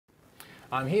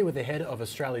I'm here with the head of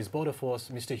Australia's Border Force,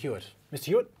 Mr. Hewitt. Mr.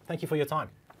 Hewitt, thank you for your time.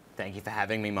 Thank you for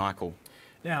having me, Michael.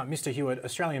 Now, Mr. Hewitt,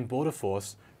 Australian Border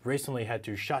Force recently had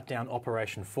to shut down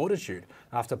Operation Fortitude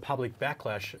after public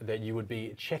backlash that you would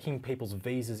be checking people's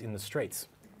visas in the streets.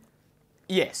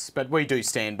 Yes, but we do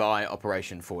stand by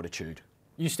Operation Fortitude.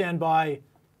 You stand by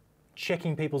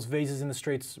checking people's visas in the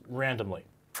streets randomly?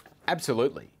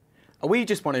 Absolutely. We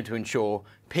just wanted to ensure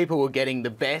people were getting the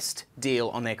best deal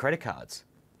on their credit cards.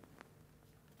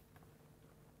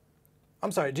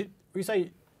 I'm sorry, did you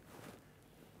say...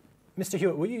 Mr.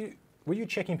 Hewitt, were you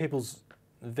checking people's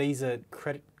Visa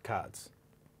credit cards?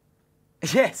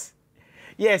 Yes.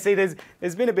 Yeah, see, there's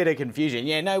been a bit of confusion.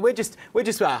 Yeah, no, we're just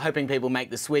hoping people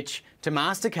make the switch to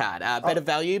MasterCard. Better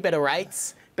value, better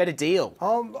rates, better deal.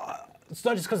 It's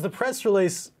not just because the press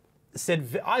release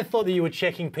said... I thought that you were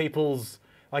checking people's,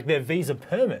 like, their visa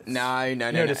permits. No.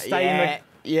 To stay in the...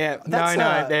 Yeah,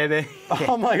 That's,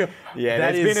 Oh my God.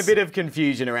 Yeah, there's been a bit of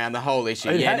confusion around the whole issue.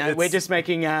 We're just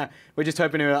hoping to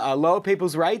lower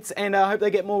people's rates and hope they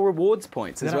get more rewards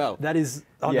points as well. That is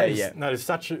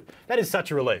such a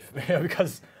relief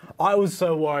because I was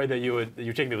so worried that you were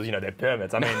checking people's, their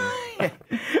permits. I mean,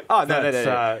 that's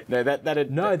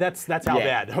how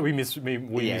bad we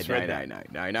misread that.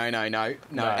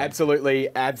 No, absolutely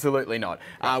not.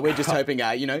 We're just hoping,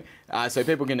 so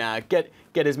people can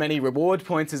get as many reward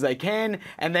points as they can,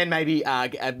 and then maybe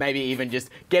even just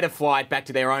get a flight back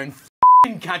to their own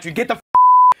country. Get the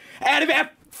out of our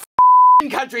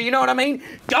country. You know what I mean?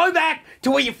 Go back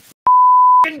to where you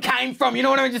came from. You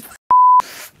know what I mean? Just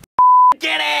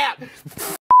get out.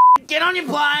 Get on your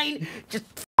plane. Just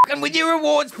with your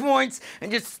rewards points,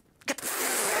 and just get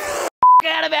the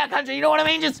out of our country. You know what I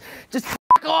mean? Just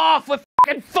off. We're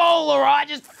full, all right?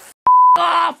 Just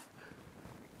off.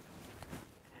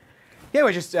 Yeah,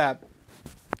 we're just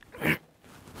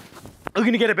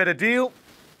looking to get a better deal.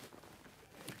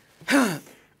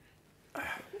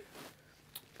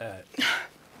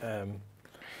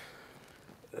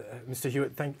 Mr.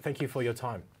 Hewitt, thank you for your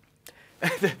time.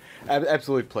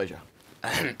 Absolute pleasure.